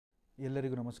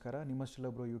ಎಲ್ಲರಿಗೂ ನಮಸ್ಕಾರ. ನಿಮ್ಮಸ್ಟಿಲ್ಲ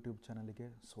bro YouTube ಚಾನಲ್ಗೆ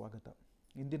ಸ್ವಾಗತ.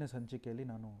 ಇಂದಿನ ಸಂಚಿಕೆಯಲ್ಲಿ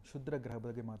ನಾನು ಕ್ಷುದ್ರ ಗ್ರಹ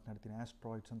ಬಗ್ಗೆ ಮಾತನಾಡ್ತೀನಿ.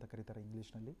 ಆಸ್ಟ್ರಾಯ್ಡ್ಸ್ ಅಂತ ಕರೀತಾರೆ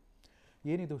ಇಂಗ್ಲೀಷ್ನಲ್ಲಿ.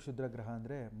 ಏನಿದು ಕ್ಷುದ್ರ ಗ್ರಹ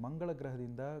ಅಂದರೆ, ಮಂಗಳ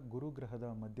ಗ್ರಹದಿಂದ ಗುರು ಗ್ರಹದ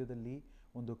ಮಧ್ಯದಲ್ಲಿ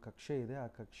ಒಂದು ಕಕ್ಷೆ ಇದೆ. ಆ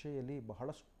ಕಕ್ಷೆಯಲ್ಲಿ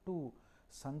ಬಹಳಷ್ಟು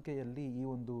ಸಂಖ್ಯೆಯಲ್ಲಿ ಈ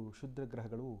ಒಂದು ಕ್ಷುದ್ರ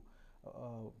ಗ್ರಹಗಳು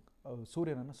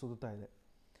ಸೂರ್ಯನನ್ನು ಸುತ್ತುತ್ತಾ ಇದೆ.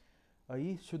 ಈ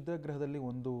ಕ್ಷುದ್ರ ಗ್ರಹದಲ್ಲಿ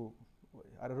ಒಂದು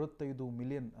 65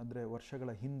 ಮಿಲಿಯನ್ ಅಂದರೆ ವರ್ಷಗಳ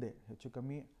ಹಿಂದೆ, ಹೆಚ್ಚು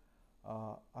ಕಮ್ಮಿ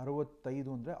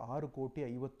 65 ಅಂದರೆ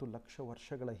 6,50,00,000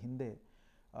 ವರ್ಷಗಳ ಹಿಂದೆ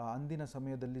ಅಂದಿನ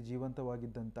ಸಮಯದಲ್ಲಿ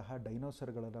ಜೀವಂತವಾಗಿದ್ದಂತಹ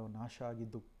ಡೈನೋಸರ್ಗಳ ನಾಶ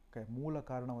ಆಗಿದ್ದಕ್ಕೆ ಮೂಲ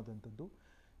ಕಾರಣವಾದಂಥದ್ದು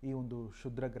ಈ ಒಂದು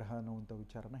ಕ್ಷುದ್ರ ಗ್ರಹ ಅನ್ನುವಂಥ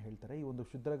ವಿಚಾರನ ಹೇಳ್ತಾರೆ. ಈ ಒಂದು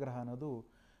ಕ್ಷುದ್ರ ಗ್ರಹ ಅನ್ನೋದು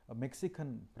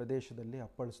ಮೆಕ್ಸಿಕನ್ ಪ್ರದೇಶದಲ್ಲಿ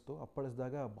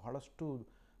ಅಪ್ಪಳಿಸಿದಾಗ ಬಹಳಷ್ಟು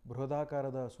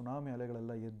ಬೃಹದಾಕಾರದ ಸುನಾಮಿ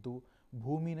ಅಲೆಗಳೆಲ್ಲ ಎದ್ದು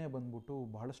ಭೂಮಿನೇ ಬಂದ್ಬಿಟ್ಟು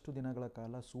ಬಹಳಷ್ಟು ದಿನಗಳ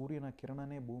ಕಾಲ ಸೂರ್ಯನ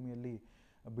ಕಿರಣನೇ ಭೂಮಿಯಲ್ಲಿ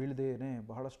ಬೀಳದೇನೆ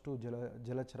ಬಹಳಷ್ಟು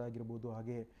ಜಲಚರ ಆಗಿರ್ಬೋದು,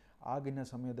 ಹಾಗೆ ಆಗಿನ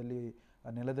ಸಮಯದಲ್ಲಿ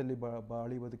ನೆಲದಲ್ಲಿ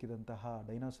ಬಾಳಿ ಬದುಕಿದಂತಹ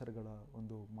ಡೈನೋಸರ್ಗಳ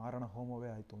ಒಂದು ಮಾರಣ ಹೋಮವೇ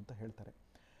ಆಯಿತು ಅಂತ ಹೇಳ್ತಾರೆ.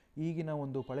 ಈಗಿನ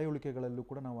ಒಂದು ಪಳೆಯುಳಿಕೆಗಳಲ್ಲೂ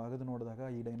ಕೂಡ ನಾವು ಅಗೆದು ನೋಡಿದಾಗ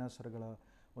ಈ ಡೈನೋಸರ್ಗಳ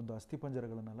ಒಂದು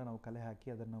ಅಸ್ಥಿಪಂಜರಗಳನ್ನೆಲ್ಲ ನಾವು ಕಲೆ ಹಾಕಿ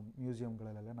ಅದನ್ನು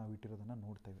ಮ್ಯೂಸಿಯಂಗಳಲ್ಲೆಲ್ಲ ನಾವು ಇಟ್ಟಿರೋದನ್ನು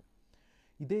ನೋಡ್ತೇವೆ.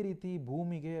 ಇದೇ ರೀತಿ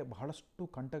ಭೂಮಿಗೆ ಬಹಳಷ್ಟು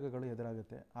ಕಂಟಕಗಳು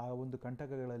ಎದುರಾಗುತ್ತೆ. ಆ ಒಂದು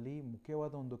ಕಂಟಕಗಳಲ್ಲಿ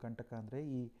ಮುಖ್ಯವಾದ ಒಂದು ಕಂಟಕ ಅಂದರೆ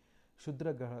ಈ ಕ್ಷುದ್ರ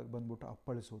ಗ್ರಹ ಬಂದ್ಬಿಟ್ಟು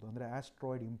ಅಪ್ಪಳಿಸೋದು, ಅಂದರೆ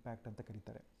ಆಸ್ಟ್ರಾಯ್ಡ್ ಇಂಪ್ಯಾಕ್ಟ್ ಅಂತ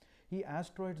ಕರೀತಾರೆ. ಈ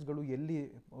ಆಸ್ಟ್ರಾಯ್ಡ್ಸ್ಗಳು ಎಲ್ಲಿ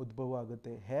ಉದ್ಭವ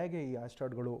ಆಗುತ್ತೆ, ಹೇಗೆ ಈ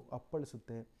ಆಸ್ಟ್ರಾಯ್ಡ್ಗಳು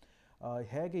ಅಪ್ಪಳಿಸುತ್ತೆ,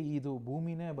 ಹೇಗೆ ಇದು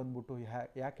ಭೂಮಿನೇ ಬಂದ್ಬಿಟ್ಟು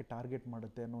ಯಾಕೆ ಟಾರ್ಗೆಟ್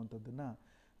ಮಾಡುತ್ತೆ ಅನ್ನುವಂಥದ್ದನ್ನು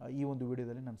ಈ ಒಂದು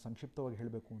ವಿಡಿಯೋದಲ್ಲಿ ನಾನು ಸಂಕ್ಷಿಪ್ತವಾಗಿ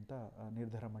ಹೇಳಬೇಕು ಅಂತ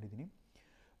ನಿರ್ಧಾರ ಮಾಡಿದ್ದೀನಿ.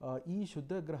 ಈ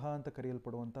ಕ್ಷುದ್ರ ಗ್ರಹ ಅಂತ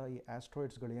ಕರೆಯಲ್ಪಡುವಂಥ ಈ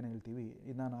ಆಸ್ಟ್ರಾಯ್ಡ್ಸ್ಗಳು ಏನು ಹೇಳ್ತೀವಿ,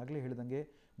 ನಾನು ಆಗಲೇ ಹೇಳಿದಂಗೆ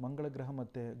ಮಂಗಳ ಗ್ರಹ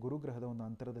ಮತ್ತು ಗುರುಗ್ರಹದ ಒಂದು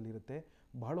ಅಂತರದಲ್ಲಿರುತ್ತೆ.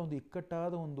 ಬಹಳ ಒಂದು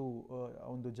ಇಕ್ಕಟ್ಟಾದ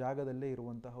ಒಂದು ಜಾಗದಲ್ಲೇ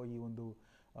ಇರುವಂತಹ ಈ ಒಂದು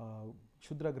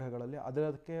ಕ್ಷುದ್ರ ಗ್ರಹಗಳಲ್ಲಿ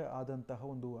ಅದಕ್ಕೆ ಆದಂತಹ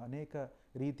ಒಂದು ಅನೇಕ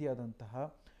ರೀತಿಯಾದಂತಹ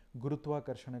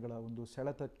ಗುರುತ್ವಾಕರ್ಷಣೆಗಳ ಒಂದು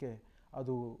ಸೆಳೆತಕ್ಕೆ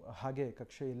ಅದು ಹಾಗೆ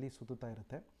ಕಕ್ಷೆಯಲ್ಲಿ ಸುತ್ತುತ್ತಾ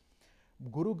ಇರುತ್ತೆ.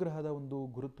 ಗುರುಗ್ರಹದ ಒಂದು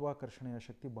ಗುರುತ್ವಾಕರ್ಷಣೆಯ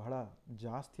ಶಕ್ತಿ ಬಹಳ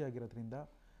ಜಾಸ್ತಿ ಆಗಿರೋದ್ರಿಂದ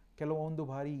ಕೆಲವೊಂದು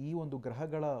ಬಾರಿ ಈ ಒಂದು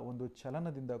ಗ್ರಹಗಳ ಒಂದು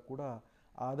ಚಲನದಿಂದ ಕೂಡ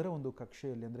ಅದರ ಒಂದು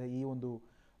ಕಕ್ಷೆಯಲ್ಲಿ, ಅಂದರೆ ಈ ಒಂದು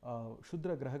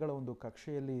ಕ್ಷುದ್ರ ಗ್ರಹಗಳ ಒಂದು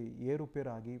ಕಕ್ಷೆಯಲ್ಲಿ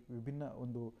ಏರುಪೇರಾಗಿ ವಿಭಿನ್ನ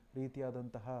ಒಂದು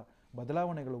ರೀತಿಯಾದಂತಹ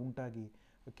ಬದಲಾವಣೆಗಳು ಉಂಟಾಗಿ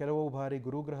ಕೆಲವು ಬಾರಿ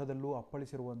ಗುರುಗ್ರಹದಲ್ಲೂ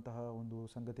ಅಪ್ಪಳಿಸಿರುವಂತಹ ಒಂದು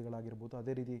ಸಂಗತಿಗಳಾಗಿರ್ಬೋದು,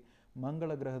 ಅದೇ ರೀತಿ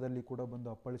ಮಂಗಳ ಗ್ರಹದಲ್ಲಿ ಕೂಡ ಬಂದು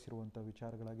ಅಪ್ಪಳಿಸಿರುವಂಥ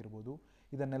ವಿಚಾರಗಳಾಗಿರ್ಬೋದು.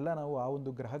 ಇದನ್ನೆಲ್ಲ ನಾವು ಆ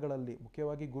ಒಂದು ಗ್ರಹಗಳಲ್ಲಿ,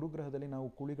 ಮುಖ್ಯವಾಗಿ ಗುರುಗ್ರಹದಲ್ಲಿ ನಾವು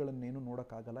ಕುಳಿಗಳನ್ನೇನು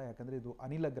ನೋಡೋಕ್ಕಾಗಲ್ಲ, ಯಾಕಂದರೆ ಇದು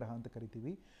ಅನಿಲ ಗ್ರಹ ಅಂತ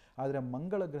ಕರಿತೀವಿ. ಆದರೆ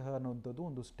ಮಂಗಳ ಗ್ರಹ ಅನ್ನೋಂಥದ್ದು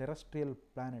ಒಂದು ಟೆರೆಸ್ಟ್ರಿಯಲ್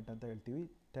ಪ್ಲ್ಯಾನೆಟ್ ಅಂತ ಹೇಳ್ತೀವಿ.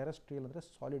 ಟೆರೆಸ್ಟ್ರಿಯಲ್ ಅಂದರೆ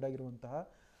ಸಾಲಿಡ್ ಆಗಿರುವಂತಹ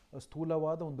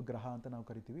ಸ್ಥೂಲವಾದ ಒಂದು ಗ್ರಹ ಅಂತ ನಾವು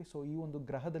ಕರಿತೀವಿ. ಸೊ ಈ ಒಂದು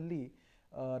ಗ್ರಹದಲ್ಲಿ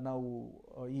ನಾವು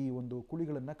ಈ ಒಂದು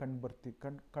ಕುಳಿಗಳನ್ನು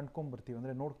ಕಂಡ್ಕೊಂಬರ್ತೀವಿ,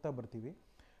 ಅಂದರೆ ನೋಡ್ತಾ ಬರ್ತೀವಿ.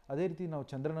 ಅದೇ ರೀತಿ ನಾವು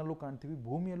ಚಂದ್ರನಲ್ಲೂ ಕಾಣ್ತೀವಿ,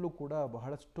 ಭೂಮಿಯಲ್ಲೂ ಕೂಡ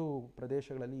ಬಹಳಷ್ಟು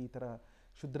ಪ್ರದೇಶಗಳಲ್ಲಿ ಈ ಥರ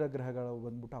ಕ್ಷುದ್ರ ಗ್ರಹಗಳು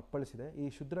ಬಂದ್ಬಿಟ್ಟು ಅಪ್ಪಳಿಸಿದೆ. ಈ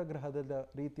ಕ್ಷುದ್ರ ಗ್ರಹದ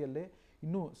ರೀತಿಯಲ್ಲೇ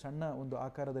ಇನ್ನೂ ಸಣ್ಣ ಒಂದು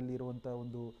ಆಕಾರದಲ್ಲಿ ಇರುವಂಥ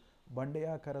ಒಂದು ಬಂಡೆಯ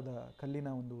ಆಕಾರದ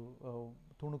ಕಲ್ಲಿನ ಒಂದು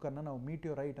ತುಣುಕನ್ನು ನಾವು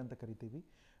ಮೀಟಿಯೋರೈಟ್ ಅಂತ ಕರಿತೀವಿ.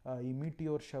 ಈ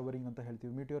ಮೀಟಿಯೋರ್ ಶವರಿಂಗ್ ಅಂತ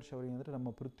ಹೇಳ್ತೀವಿ. ಮೀಟಿಯೋರ್ ಶವರಿಂಗ್ ಅಂದರೆ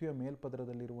ನಮ್ಮ ಪೃಥ್ವಿಯ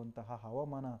ಮೇಲ್ಪದರದಲ್ಲಿರುವಂತಹ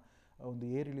ಹವಾಮಾನ ಒಂದು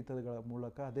ಏರಿಳಿತಗಳ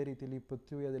ಮೂಲಕ, ಅದೇ ರೀತಿಯಲ್ಲಿ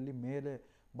ಪೃಥ್ವಿಯಲ್ಲಿ ಮೇಲೆ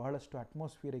ಬಹಳಷ್ಟು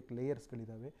ಅಟ್ಮಾಸ್ಫಿಯರಿಕ್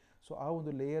ಲೇಯರ್ಸ್ಗಳಿದ್ದಾವೆ. ಸೊ ಆ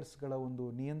ಒಂದು ಲೇಯರ್ಸ್ಗಳ ಒಂದು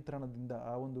ನಿಯಂತ್ರಣದಿಂದ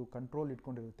ಆ ಒಂದು ಕಂಟ್ರೋಲ್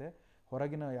ಇಟ್ಕೊಂಡಿರುತ್ತೆ.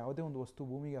 ಹೊರಗಿನ ಯಾವುದೇ ಒಂದು ವಸ್ತು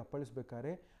ಭೂಮಿಗೆ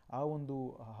ಅಪ್ಪಳಿಸಬೇಕಾದ್ರೆ ಆ ಒಂದು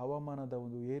ಹವಾಮಾನದ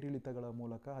ಒಂದು ಏರಿಳಿತಗಳ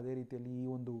ಮೂಲಕ, ಅದೇ ರೀತಿಯಲ್ಲಿ ಈ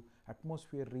ಒಂದು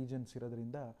ಅಟ್ಮಾಸ್ಫಿಯರ್ ರೀಜನ್ಸ್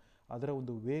ಇರೋದ್ರಿಂದ ಅದರ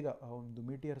ಒಂದು ವೇಗ, ಆ ಒಂದು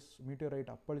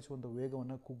ಮೀಟಿಯೋರೈಟ್ ಅಪ್ಪಳಿಸುವಂಥ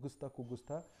ವೇಗವನ್ನು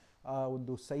ಕುಗ್ಗಿಸ್ತಾ ಆ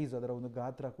ಒಂದು ಸೈಜ್, ಅದರ ಒಂದು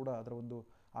ಗಾತ್ರ ಕೂಡ, ಅದರ ಒಂದು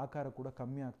ಆಕಾರ ಕೂಡ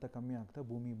ಕಮ್ಮಿ ಆಗ್ತಾ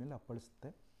ಭೂಮಿ ಮೇಲೆ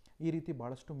ಅಪ್ಪಳಿಸುತ್ತೆ. ಈ ರೀತಿ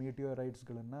ಭಾಳಷ್ಟು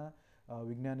ಮೀಟಿಯೋರೈಟ್ಸ್ಗಳನ್ನು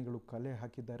ವಿಜ್ಞಾನಿಗಳು ಕಲೆ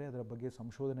ಹಾಕಿದ್ದಾರೆ. ಅದರ ಬಗ್ಗೆ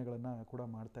ಸಂಶೋಧನೆಗಳನ್ನು ಕೂಡ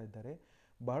ಮಾಡ್ತಾ ಇದ್ದಾರೆ.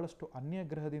 ಬಹಳಷ್ಟು ಅನ್ಯ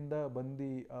ಗ್ರಹದಿಂದ ಬಂದು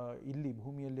ಇಲ್ಲಿ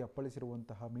ಭೂಮಿಯಲ್ಲಿ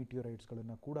ಅಪ್ಪಳಿಸಿರುವಂತಹ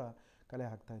ಮೀಟಿಯೋರೈಟ್ಸ್ಗಳನ್ನು ಕೂಡ ಕಲೆ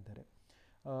ಹಾಕ್ತಾ ಇದ್ದಾರೆ.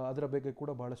 ಅದರ ಬಗ್ಗೆ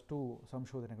ಕೂಡ ಭಾಳಷ್ಟು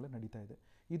ಸಂಶೋಧನೆಗಳು ನಡೀತಾ ಇದೆ.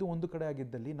 ಇದು ಒಂದು ಕಡೆ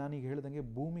ಆಗಿದ್ದಲ್ಲಿ, ನಾನೀಗ ಹೇಳ್ದಂಗೆ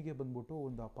ಭೂಮಿಗೆ ಬಂದ್ಬಿಟ್ಟು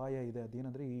ಒಂದು ಅಪಾಯ ಇದೆ.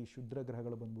 ಅದೇನೆಂದರೆ ಈ ಕ್ಷುದ್ರ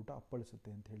ಗ್ರಹಗಳು ಬಂದ್ಬಿಟ್ಟು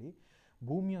ಅಪ್ಪಳಿಸುತ್ತೆ ಅಂಥೇಳಿ.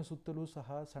 ಭೂಮಿಯ ಸುತ್ತಲೂ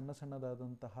ಸಹ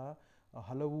ಸಣ್ಣದಾದಂತಹ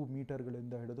ಹಲವು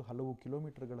ಮೀಟರ್ಗಳಿಂದ ಹಿಡಿದು ಹಲವು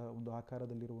ಕಿಲೋಮೀಟರ್ಗಳ ಒಂದು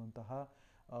ಆಕಾರದಲ್ಲಿರುವಂತಹ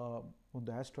ಒಂದು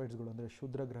ಆಸ್ಟ್ರಾಯ್ಡ್ಸ್ಗಳು, ಅಂದರೆ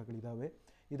ಕ್ಷುದ್ರ ಗ್ರಹಗಳಿದ್ದಾವೆ.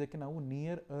 ಇದಕ್ಕೆ ನಾವು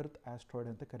ನಿಯರ್ ಅರ್ತ್ ಆಸ್ಟ್ರಾಯ್ಡ್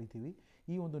ಅಂತ ಕರಿತೀವಿ.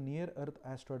 ಈ ಒಂದು ನಿಯರ್ ಅರ್ತ್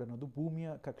ಆಸ್ಟ್ರಾಯ್ಡ್ ಅನ್ನೋದು ಭೂಮಿಯ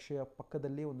ಕಕ್ಷೆಯ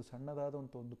ಪಕ್ಕದಲ್ಲಿ ಒಂದು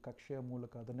ಸಣ್ಣದಾದಂಥ ಒಂದು ಕಕ್ಷೆಯ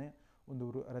ಮೂಲಕ ಅದನ್ನೇ ಒಂದು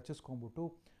ರಚಿಸ್ಕೊಂಡ್ಬಿಟ್ಟು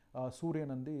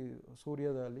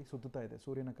ಸೂರ್ಯದಲ್ಲಿ ಸುತ್ತುತ್ತಾ ಇದೆ.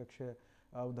 ಸೂರ್ಯನ ಕಕ್ಷೆ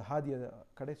ಒಂದು ಹಾದಿಯ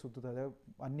ಕಡೆ ಸುತ್ತುತ್ತಾ ಇದೆ.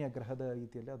 ಅನ್ಯ ಗ್ರಹದ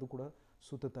ರೀತಿಯಲ್ಲಿ ಅದು ಕೂಡ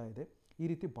ಸುತ್ತುತ್ತಾ ಇದೆ. ಈ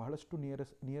ರೀತಿ ಬಹಳಷ್ಟು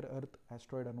ನಿಯರ್ ಅರ್ತ್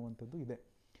ಆಸ್ಟ್ರಾಯ್ಡ್ ಅನ್ನುವಂಥದ್ದು ಇದೆ.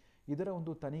 ಇದರ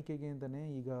ಒಂದು ತನಿಖೆಗೆಂದನೇ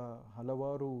ಈಗ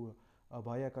ಹಲವಾರು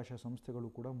ಬಾಹ್ಯಾಕಾಶ ಸಂಸ್ಥೆಗಳು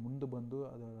ಕೂಡ ಮುಂದೆ ಬಂದು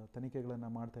ಅದರ ತನಿಖೆಗಳನ್ನು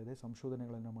ಮಾಡ್ತಾಯಿದೆ,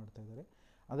 ಸಂಶೋಧನೆಗಳನ್ನು ಮಾಡ್ತಾಯಿದ್ದಾರೆ.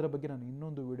 ಅದರ ಬಗ್ಗೆ ನಾನು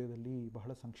ಇನ್ನೊಂದು ವಿಡಿಯೋದಲ್ಲಿ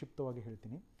ಬಹಳ ಸಂಕ್ಷಿಪ್ತವಾಗಿ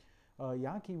ಹೇಳ್ತೀನಿ.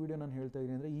 ಯಾಕೆ ಈ ವಿಡಿಯೋ ನಾನು ಹೇಳ್ತಾ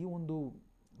ಇದ್ದೀನಿ ಅಂದರೆ, ಈ ಒಂದು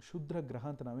ಕ್ಷುದ್ರ ಗ್ರಹ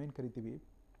ಅಂತ ನಾವೇನು ಕರಿತೀವಿ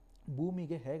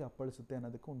ಭೂಮಿಗೆ ಹೇಗೆ ಅಪ್ಪಳಿಸುತ್ತೆ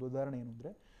ಅನ್ನೋದಕ್ಕೆ ಒಂದು ಉದಾಹರಣೆ ಏನು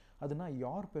ಅಂದರೆ, ಅದನ್ನು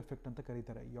ಯಾರ್ಪ್ ಎಫೆಕ್ಟ್ ಅಂತ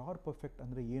ಕರೀತಾರೆ. ಯಾರ್ಪ್ ಎಫೆಕ್ಟ್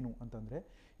ಅಂದರೆ ಏನು ಅಂತಂದರೆ,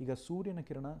 ಈಗ ಸೂರ್ಯನ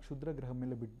ಕಿರಣ ಕ್ಷುದ್ರ ಗ್ರಹ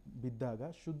ಮೇಲೆ ಬಿದ್ದಾಗ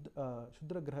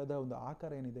ಕ್ಷುದ್ರ ಗ್ರಹದ ಒಂದು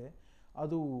ಆಕಾರ ಏನಿದೆ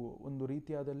ಅದು ಒಂದು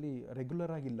ರೀತಿಯಾದಲ್ಲಿ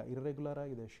ರೆಗ್ಯುಲರ್ ಆಗಿಲ್ಲ, ಇರ್ರೆಗ್ಯುಲರ್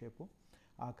ಆಗಿದೆ ಶೇಪು,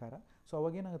 ಆಕಾರ. ಸೊ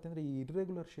ಅವಾಗೇನಾಗುತ್ತೆ ಅಂದರೆ ಈ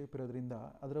ಇರ್ರೆಗ್ಯುಲರ್ ಶೇಪ್ ಇರೋದ್ರಿಂದ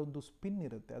ಅದರ ಒಂದು ಸ್ಪಿನ್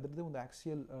ಇರುತ್ತೆ, ಅದರದ್ದೇ ಒಂದು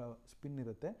ಆಕ್ಸಿಯಲ್ ಸ್ಪಿನ್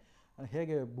ಇರುತ್ತೆ.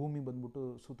 ಹೇಗೆ ಭೂಮಿ ಬಂದ್ಬಿಟ್ಟು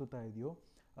ಸುತ್ತುತ್ತಾ ಇದೆಯೋ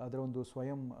ಅದರ ಒಂದು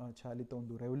ಸ್ವಯಂ ಚಾಲಿತ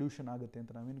ಒಂದು ರೆವಲ್ಯೂಷನ್ ಆಗುತ್ತೆ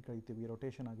ಅಂತ ನಾವೇನು ಕರಿತೀವಿ,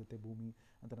 ರೊಟೇಷನ್ ಆಗುತ್ತೆ ಭೂಮಿ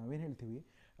ಅಂತ ನಾವೇನು ಹೇಳ್ತೀವಿ.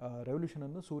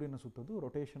 ರೆವಲ್ಯೂಷನನ್ನು ಸೂರ್ಯನ ಸುತ್ತೋದು,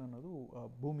 ರೊಟೇಷನ್ ಅನ್ನೋದು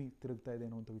ಭೂಮಿ ತಿರುಗ್ತಾ ಇದೆ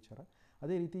ಅನ್ನುವಂಥ ವಿಚಾರ.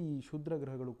 ಅದೇ ರೀತಿ ಈ ಕ್ಷುದ್ರ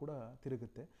ಗ್ರಹಗಳು ಕೂಡ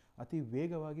ತಿರುಗುತ್ತೆ, ಅತಿ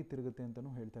ವೇಗವಾಗಿ ತಿರುಗುತ್ತೆ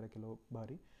ಅಂತಲೂ ಹೇಳ್ತಾರೆ ಕೆಲವು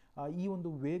ಬಾರಿ. ಈ ಒಂದು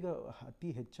ವೇಗ ಅತಿ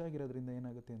ಹೆಚ್ಚಾಗಿರೋದ್ರಿಂದ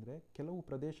ಏನಾಗುತ್ತೆ ಅಂದರೆ, ಕೆಲವು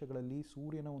ಪ್ರದೇಶಗಳಲ್ಲಿ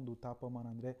ಸೂರ್ಯನ ಒಂದು ತಾಪಮಾನ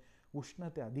ಅಂದರೆ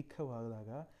ಉಷ್ಣತೆ ಅಧಿಕವಾದಾಗ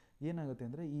ಏನಾಗುತ್ತೆ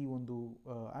ಅಂದರೆ ಈ ಒಂದು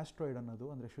ಆಸ್ಟ್ರಾಯ್ಡ್ ಅನ್ನೋದು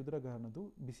ಅಂದರೆ ಕ್ಷುದ್ರಗ್ರಹ ಅನ್ನೋದು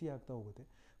ಬಿಸಿ ಆಗ್ತಾ ಹೋಗುತ್ತೆ.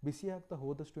 ಬಿಸಿ ಆಗ್ತಾ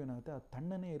ಹೋದಷ್ಟು ಏನಾಗುತ್ತೆ, ಆ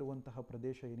ತಣ್ಣನೆ ಇರುವಂತಹ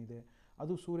ಪ್ರದೇಶ ಏನಿದೆ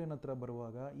ಅದು ಸೂರ್ಯನ ಹತ್ರ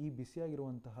ಬರುವಾಗ ಈ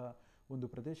ಬಿಸಿಯಾಗಿರುವಂತಹ ಒಂದು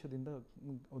ಪ್ರದೇಶದಿಂದ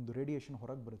ಒಂದು ರೇಡಿಯೇಷನ್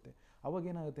ಹೊರಗೆ ಬರುತ್ತೆ. ಅವಾಗ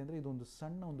ಏನಾಗುತ್ತೆ ಅಂದರೆ ಇದೊಂದು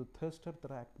ಸಣ್ಣ ಒಂದು ಥರ್ಸ್ಟರ್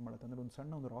ಥರ ಆ್ಯಕ್ಟ್ ಮಾಡುತ್ತೆ, ಅಂದರೆ ಒಂದು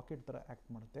ಸಣ್ಣ ಒಂದು ರಾಕೆಟ್ ಥರ ಆ್ಯಕ್ಟ್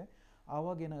ಮಾಡುತ್ತೆ.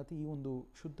 ಆವಾಗ ಏನಾಗುತ್ತೆ, ಈ ಒಂದು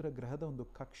ಕ್ಷುದ್ರ ಗ್ರಹದ ಒಂದು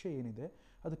ಕಕ್ಷೆ ಏನಿದೆ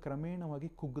ಅದು ಕ್ರಮೇಣವಾಗಿ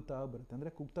ಕುಗ್ಗುತ್ತಾ ಬರುತ್ತೆ. ಅಂದರೆ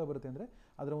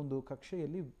ಅದರ ಒಂದು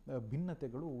ಕಕ್ಷೆಯಲ್ಲಿ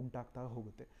ಭಿನ್ನತೆಗಳು ಉಂಟಾಗ್ತಾ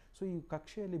ಹೋಗುತ್ತೆ. ಸೊ ಈ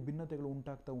ಕಕ್ಷೆಯಲ್ಲಿ ಭಿನ್ನತೆಗಳು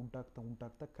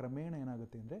ಉಂಟಾಗ್ತಾ ಕ್ರಮೇಣ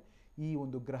ಏನಾಗುತ್ತೆ ಅಂದರೆ ಈ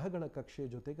ಒಂದು ಗ್ರಹಗಳ ಕಕ್ಷೆಯ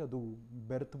ಜೊತೆಗೆ ಅದು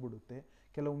ಬೆರೆತು ಬಿಡುತ್ತೆ.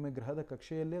 ಕೆಲವೊಮ್ಮೆ ಗ್ರಹದ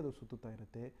ಕಕ್ಷೆಯಲ್ಲೇ ಅದು ಸುತ್ತುತ್ತಾ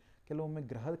ಇರುತ್ತೆ, ಕೆಲವೊಮ್ಮೆ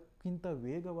ಗ್ರಹಕ್ಕಿಂತ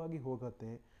ವೇಗವಾಗಿ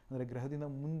ಹೋಗುತ್ತೆ, ಅಂದರೆ ಗ್ರಹದಿಂದ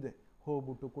ಮುಂದೆ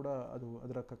ಹೋಗ್ಬಿಟ್ಟು ಕೂಡ ಅದು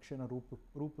ಅದರ ಕಕ್ಷೆನ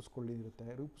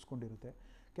ರೂಪಿಸ್ಕೊಂಡಿರುತ್ತೆ.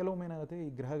 ಕೆಲವೊಮ್ಮೆ ಏನಾಗುತ್ತೆ, ಈ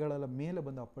ಗ್ರಹಗಳೆಲ್ಲ ಮೇಲೆ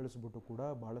ಬಂದು ಅಪ್ಪಳಿಸ್ಬಿಟ್ಟು ಕೂಡ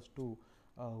ಭಾಳಷ್ಟು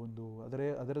ಒಂದು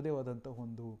ಅದರದೇ ಆದಂಥ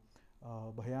ಒಂದು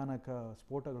ಭಯಾನಕ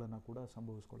ಸ್ಫೋಟಗಳನ್ನು ಕೂಡ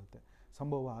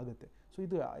ಸಂಭವ ಆಗುತ್ತೆ. ಸೊ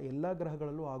ಇದು ಎಲ್ಲ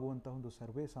ಗ್ರಹಗಳಲ್ಲೂ ಆಗುವಂಥ ಒಂದು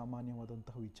ಸರ್ವೇ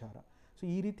ಸಾಮಾನ್ಯವಾದಂತಹ ವಿಚಾರ. ಸೊ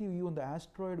ಈ ರೀತಿ ಈ ಒಂದು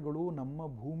ಆಸ್ಟ್ರಾಯ್ಡ್ಗಳು ನಮ್ಮ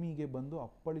ಭೂಮಿಗೆ ಬಂದು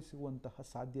ಅಪ್ಪಳಿಸುವಂತಹ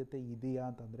ಸಾಧ್ಯತೆ ಇದೆಯಾ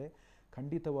ಅಂತಂದರೆ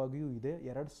ಖಂಡಿತವಾಗಿಯೂ ಇದೆ.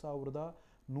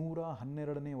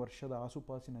 2112ನೇ ವರ್ಷದ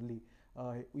ಆಸುಪಾಸಿನಲ್ಲಿ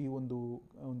ಈ ಒಂದು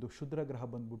ಕ್ಷುದ್ರ ಗ್ರಹ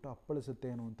ಬಂದ್ಬಿಟ್ಟು ಅಪ್ಪಳಿಸುತ್ತೆ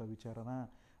ಅನ್ನುವಂಥ ವಿಚಾರನ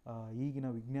ಈಗಿನ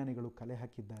ವಿಜ್ಞಾನಿಗಳು ಕಲೆ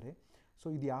ಹಾಕಿದ್ದಾರೆ. ಸೊ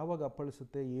ಇದು ಯಾವಾಗ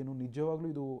ಅಪ್ಪಳಿಸುತ್ತೆ, ಏನು ನಿಜವಾಗ್ಲೂ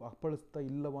ಇದು ಅಪ್ಪಳಿಸ್ತಾ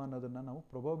ಇಲ್ಲವಾ ಅನ್ನೋದನ್ನು ನಾವು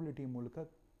ಪ್ರೊಬಬಿಲಿಟಿ ಮೂಲಕ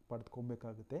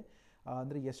ಪಡೆದುಕೊಬೇಕಾಗುತ್ತೆ.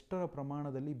 ಅಂದರೆ ಎಷ್ಟರ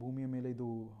ಪ್ರಮಾಣದಲ್ಲಿ ಭೂಮಿಯ ಮೇಲೆ ಇದು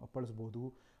ಅಪ್ಪಳಿಸ್ಬೋದು,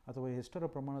 ಅಥವಾ ಎಷ್ಟರ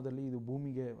ಪ್ರಮಾಣದಲ್ಲಿ ಇದು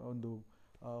ಭೂಮಿಗೆ ಒಂದು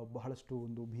ಬಹಳಷ್ಟು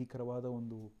ಒಂದು ಭೀಕರವಾದ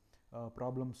ಒಂದು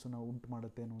ಪ್ರಾಬ್ಲಮ್ಸನ್ನು ಉಂಟು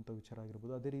ಮಾಡುತ್ತೆ ಅನ್ನುವಂಥ ವಿಚಾರ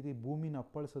ಆಗಿರ್ಬೋದು. ಅದೇ ರೀತಿ ಭೂಮಿನ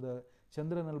ಅಪ್ಪಳಿಸದ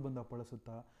ಚಂದ್ರನಲ್ಲಿ ಬಂದು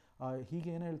ಅಪ್ಪಳಿಸುತ್ತಾ, ಹೀಗೆ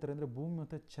ಏನು ಹೇಳ್ತಾರೆ ಅಂದರೆ ಭೂಮಿ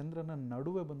ಮತ್ತು ಚಂದ್ರನ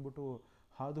ನಡುವೆ ಬಂದ್ಬಿಟ್ಟು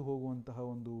ಹಾದು ಹೋಗುವಂತಹ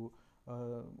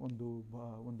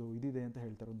ಒಂದು ಇದಿದೆ ಅಂತ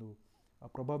ಹೇಳ್ತಾರೆ, ಒಂದು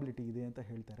ಪ್ರೊಬಬಿಲಿಟಿ ಇದೆ ಅಂತ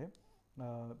ಹೇಳ್ತಾರೆ.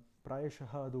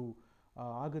 ಪ್ರಾಯಶಃ ಅದು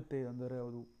ಆಗುತ್ತೆ, ಅಂದರೆ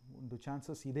ಅದು ಒಂದು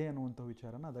ಚಾನ್ಸಸ್ ಇದೆ ಅನ್ನುವಂಥ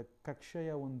ವಿಚಾರನ ಅದ ಕಕ್ಷೆಯ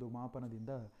ಒಂದು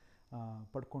ಮಾಪನದಿಂದ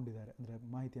ಪಡ್ಕೊಂಡಿದ್ದಾರೆ, ಅಂದರೆ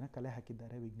ಮಾಹಿತಿನ ಕಲೆ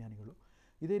ಹಾಕಿದ್ದಾರೆ ವಿಜ್ಞಾನಿಗಳು.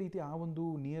 ಇದೇ ರೀತಿ ಆ ಒಂದು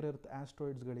ನಿಯರ್ ಅರ್ತ್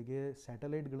ಆಸ್ಟ್ರಾಯ್ಡ್ಸ್ಗಳಿಗೆ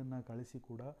ಸ್ಯಾಟಲೈಟ್ಗಳನ್ನು ಕಳಿಸಿ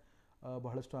ಕೂಡ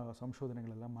ಬಹಳಷ್ಟು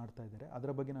ಸಂಶೋಧನೆಗಳೆಲ್ಲ ಮಾಡ್ತಾ ಇದ್ದಾರೆ.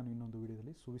 ಅದರ ಬಗ್ಗೆ ನಾನು ಇನ್ನೊಂದು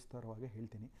ವಿಡಿಯೋದಲ್ಲಿ ಸುವಿಸ್ತಾರವಾಗಿ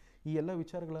ಹೇಳ್ತೀನಿ. ಈ ಎಲ್ಲ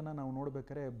ವಿಚಾರಗಳನ್ನು ನಾವು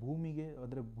ನೋಡಬೇಕಾದ್ರೆ ಭೂಮಿಗೆ,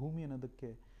 ಅಂದರೆ ಭೂಮಿ ಅನ್ನೋದಕ್ಕೆ,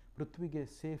 ಪೃಥ್ವಿಗೆ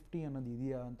ಸೇಫ್ಟಿ ಅನ್ನೋದು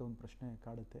ಇದೆಯಾ ಅಂತ ಒಂದು ಪ್ರಶ್ನೆ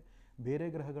ಕಾಡುತ್ತೆ. ಬೇರೆ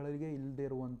ಗ್ರಹಗಳಿಗೆ ಇಲ್ಲದೇ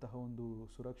ಇರುವಂತಹ ಒಂದು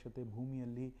ಸುರಕ್ಷತೆ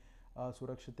ಭೂಮಿಯಲ್ಲಿ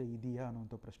ಸುರಕ್ಷತೆ ಇದೆಯಾ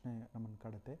ಅನ್ನೋಂಥ ಪ್ರಶ್ನೆ ನಮ್ಮನ್ನು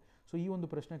ಕಾಡುತ್ತೆ. ಸೊ ಈ ಒಂದು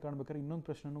ಪ್ರಶ್ನೆ ಕಾಣಬೇಕಾದ್ರೆ ಇನ್ನೊಂದು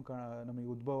ಪ್ರಶ್ನೆನೂ ನಮಗೆ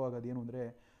ಉದ್ಭವ ಆಗೋದೇನು ಅಂದರೆ,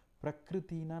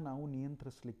 ಪ್ರಕೃತಿನ ನಾವು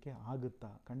ನಿಯಂತ್ರಿಸಲಿಕ್ಕೆ ಆಗುತ್ತಾ?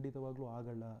 ಖಂಡಿತವಾಗ್ಲೂ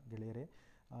ಆಗಲ್ಲ ಗೆಳೆಯರೇ.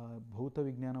 ಭೌತ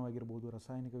ವಿಜ್ಞಾನವಾಗಿರ್ಬೋದು,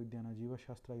 ರಾಸಾಯನಿಕ ವಿಜ್ಞಾನ,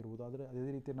 ಜೀವಶಾಸ್ತ್ರ ಆಗಿರ್ಬೋದು, ಆದರೆ ಅದೇ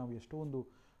ರೀತಿ ನಾವು ಎಷ್ಟೋ ಒಂದು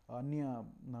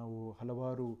ನಾವು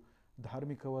ಹಲವಾರು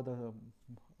ಧಾರ್ಮಿಕವಾದ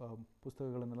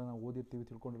ಪುಸ್ತಕಗಳನ್ನೆಲ್ಲ ನಾವು ಓದಿರ್ತೀವಿ,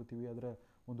 ತಿಳ್ಕೊಂಡಿರ್ತೀವಿ. ಅದರ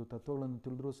ಒಂದು ತತ್ವಗಳನ್ನು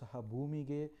ತಿಳಿದ್ರೂ ಸಹ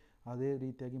ಭೂಮಿಗೆ, ಅದೇ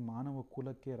ರೀತಿಯಾಗಿ ಮಾನವ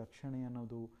ಕುಲಕ್ಕೆ ರಕ್ಷಣೆ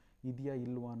ಅನ್ನೋದು ಇದೆಯಾ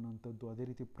ಇಲ್ವಾ ಅನ್ನೋಂಥದ್ದು, ಅದೇ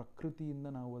ರೀತಿ ಪ್ರಕೃತಿಯಿಂದ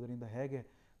ನಾವು ಅದರಿಂದ ಹೇಗೆ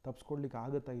ತಪ್ಪಿಸ್ಕೊಳ್ಲಿಕ್ಕೆ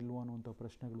ಆಗುತ್ತಾ ಇಲ್ವಾ ಅನ್ನುವಂಥ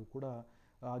ಪ್ರಶ್ನೆಗಳು ಕೂಡ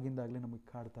ಆಗಿಂದಾಗಲೇ ನಮಗೆ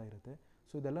ಕಾಡ್ತಾ ಇರುತ್ತೆ.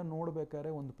 ಸೊ ಇದೆಲ್ಲ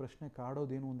ನೋಡಬೇಕಾದ್ರೆ ಒಂದು ಪ್ರಶ್ನೆ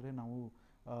ಕಾಡೋದೇನು ಅಂದರೆ, ನಾವು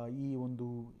ಈ ಒಂದು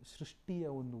ಸೃಷ್ಟಿಯ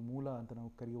ಒಂದು ಮೂಲ ಅಂತ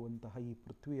ನಾವು ಕರೆಯುವಂತಹ ಈ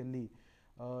ಪೃಥ್ವಿಯಲ್ಲಿ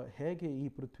ಹೇಗೆ ಈ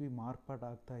ಪೃಥ್ವಿ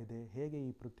ಮಾರ್ಪಾಟಾಗ್ತಾ ಇದೆ, ಹೇಗೆ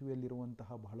ಈ ಪೃಥ್ವಿಯಲ್ಲಿರುವಂತಹ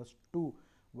ಬಹಳಷ್ಟು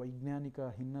ವೈಜ್ಞಾನಿಕ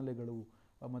ಹಿನ್ನೆಲೆಗಳು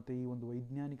ಮತ್ತು ಈ ಒಂದು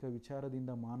ವೈಜ್ಞಾನಿಕ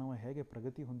ವಿಚಾರದಿಂದ ಮಾನವ ಹೇಗೆ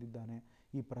ಪ್ರಗತಿ ಹೊಂದಿದ್ದಾನೆ,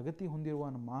 ಈ ಪ್ರಗತಿ ಹೊಂದಿರುವ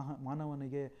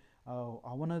ಮಾನವನಿಗೆ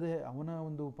ಅವನ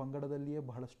ಒಂದು ಪಂಗಡದಲ್ಲಿಯೇ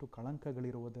ಬಹಳಷ್ಟು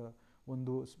ಕಳಂಕಗಳಿರುವುದ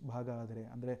ಒಂದು ಭಾಗ.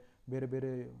 ಅಂದರೆ ಬೇರೆ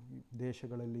ಬೇರೆ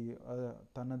ದೇಶಗಳಲ್ಲಿ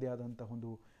ತನ್ನದೇ ಆದಂತಹ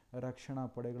ಒಂದು ರಕ್ಷಣಾ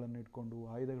ಪಡೆಗಳನ್ನು ಇಟ್ಕೊಂಡು,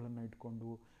 ಆಯುಧಗಳನ್ನು ಇಟ್ಕೊಂಡು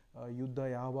ಯುದ್ಧ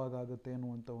ಯಾವಾಗ ಆಗುತ್ತೆ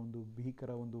ಅನ್ನುವಂಥ ಒಂದು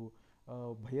ಭೀಕರ ಒಂದು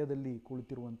ಭಯದಲ್ಲಿ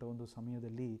ಕುಳಿತಿರುವಂಥ ಒಂದು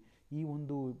ಸಮಯದಲ್ಲಿ ಈ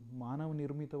ಒಂದು ಮಾನವ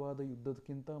ನಿರ್ಮಿತವಾದ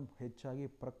ಯುದ್ಧಕ್ಕಿಂತ ಹೆಚ್ಚಾಗಿ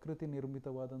ಪ್ರಕೃತಿ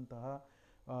ನಿರ್ಮಿತವಾದಂತಹ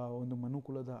ಒಂದು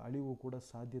ಮನುಕುಲದ ಅಳಿವು ಕೂಡ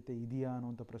ಸಾಧ್ಯತೆ ಇದೆಯಾ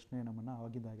ಅನ್ನುವಂಥ ಪ್ರಶ್ನೆ ನಮ್ಮನ್ನು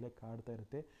ಆಗಿದ್ದಾಗಲೇ ಕಾಡ್ತಾ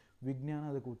ಇರುತ್ತೆ. ವಿಜ್ಞಾನ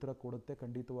ಅದಕ್ಕೆ ಉತ್ತರ ಕೊಡುತ್ತೆ,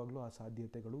 ಖಂಡಿತವಾಗ್ಲೂ ಆ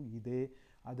ಸಾಧ್ಯತೆಗಳು ಇದೆ.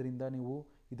 ಆದ್ದರಿಂದ ನೀವು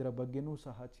ಇದರ ಬಗ್ಗೆನೂ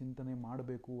ಸಹ ಚಿಂತನೆ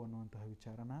ಮಾಡಬೇಕು ಅನ್ನುವಂತಹ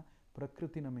ವಿಚಾರನ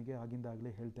ಪ್ರಕೃತಿ ನಮಗೆ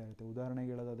ಆಗಿಂದಾಗಲೇ ಹೇಳ್ತಾ ಇರುತ್ತೆ.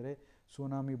 ಉದಾಹರಣೆಗೆ ಹೇಳೋದಾದರೆ,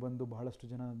 ಸುನಾಮಿ ಬಂದು ಬಹಳಷ್ಟು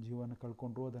ಜನ ಜೀವನ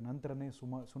ಕಳ್ಕೊಂಡ್ರು, ಅದ ನಂತರನೇ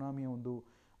ಸುನಾಮಿಯ ಒಂದು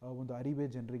ಅರಿವೇ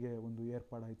ಜನರಿಗೆ ಒಂದು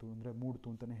ಏರ್ಪಾಡಾಯಿತು, ಅಂದರೆ ಮೂಡ್ತು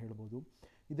ಅಂತಲೇ ಹೇಳ್ಬೋದು.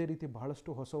 ಇದೇ ರೀತಿ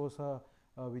ಬಹಳಷ್ಟು ಹೊಸ ಹೊಸ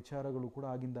ವಿಚಾರಗಳು ಕೂಡ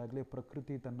ಆಗಿಂದಾಗಲೇ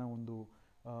ಪ್ರಕೃತಿ ತನ್ನ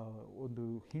ಒಂದು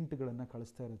ಹಿಂಟ್ಗಳನ್ನು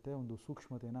ಕಳಿಸ್ತಾ ಇರುತ್ತೆ, ಒಂದು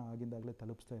ಸೂಕ್ಷ್ಮತೆಯನ್ನು ಆಗಿಂದಾಗಲೇ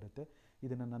ತಲುಪಿಸ್ತಾ ಇರುತ್ತೆ.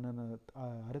 ಇದನ್ನು ನನ್ನನ್ನು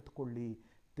ಅರಿತುಕೊಳ್ಳಿ,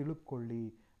 ತಿಳುಕೊಳ್ಳಿ,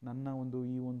 ನನ್ನ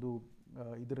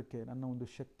ಇದಕ್ಕೆ ನನ್ನ ಒಂದು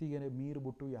ಶಕ್ತಿಗೆ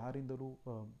ಮೀರಿಬಿಟ್ಟು ಯಾರಿಂದಲೂ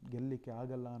ಗೆಲ್ಲಲಿಕ್ಕೆ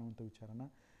ಆಗಲ್ಲ ಅನ್ನುವಂಥ ವಿಚಾರನ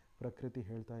ಪ್ರಕೃತಿ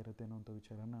ಹೇಳ್ತಾ ಇರುತ್ತೆ ಅನ್ನೋಂಥ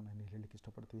ವಿಚಾರನ ನಾನು ಹೇಳಲಿಕ್ಕೆ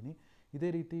ಇಷ್ಟಪಡ್ತೀನಿ. ಇದೇ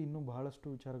ರೀತಿ ಇನ್ನೂ ಬಹಳಷ್ಟು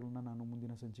ವಿಚಾರಗಳನ್ನ ನಾನು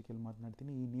ಮುಂದಿನ ಸಂಚಿಕೆಯಲ್ಲಿ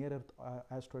ಮಾತನಾಡ್ತೀನಿ. ಈ ನಿಯರ್ ಅರ್ತ್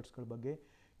ಆಸ್ಟ್ರಾಯ್ಡ್ಸ್ಗಳ ಬಗ್ಗೆ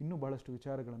ಇನ್ನೂ ಭಾಳಷ್ಟು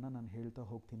ವಿಚಾರಗಳನ್ನು ನಾನು ಹೇಳ್ತಾ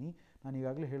ಹೋಗ್ತೀನಿ. ನಾನು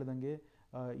ಈಗಾಗಲೇ ಹೇಳ್ದಂಗೆ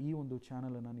ಈ ಒಂದು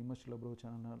ಚಾನಲನ್ನು ನಿಮ್ಮಸ್ಟಿಲ್ಲ ಬ್ರೋ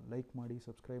ಚಾನಲ್ನ ಲೈಕ್ ಮಾಡಿ,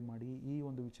 ಸಬ್ಸ್ಕ್ರೈಬ್ ಮಾಡಿ. ಈ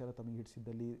ಒಂದು ವಿಚಾರ ತಮಗೆ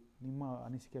ಹಿಡಿಸಿದ್ದಲ್ಲಿ ನಿಮ್ಮ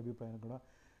ಅನಿಸಿಕೆ ಅಭಿಪ್ರಾಯಗಳ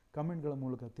ಕಮೆಂಟ್ಗಳ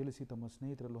ಮೂಲಕ ತಿಳಿಸಿ ತಮ್ಮ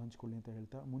ಸ್ನೇಹಿತರಲ್ಲೂ ಹಂಚಿಕೊಳ್ಳಿ ಅಂತ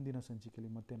ಹೇಳ್ತಾ ಮುಂದಿನ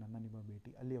ಸಂಚಿಕೆಯಲ್ಲಿ ಮತ್ತೆ ನಿಮ್ಮ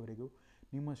ಭೇಟಿ. ಅಲ್ಲಿಯವರೆಗೂ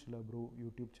ನಿಮ್ಮಸ್ಟಿಲ್ಲ ಬ್ರೋ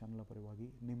ಯೂಟ್ಯೂಬ್ ಚಾನಲ್ ಪರವಾಗಿ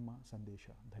ನಿಮ್ಮ ಸಂದೇಶ.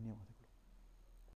 ಧನ್ಯವಾದಗಳು.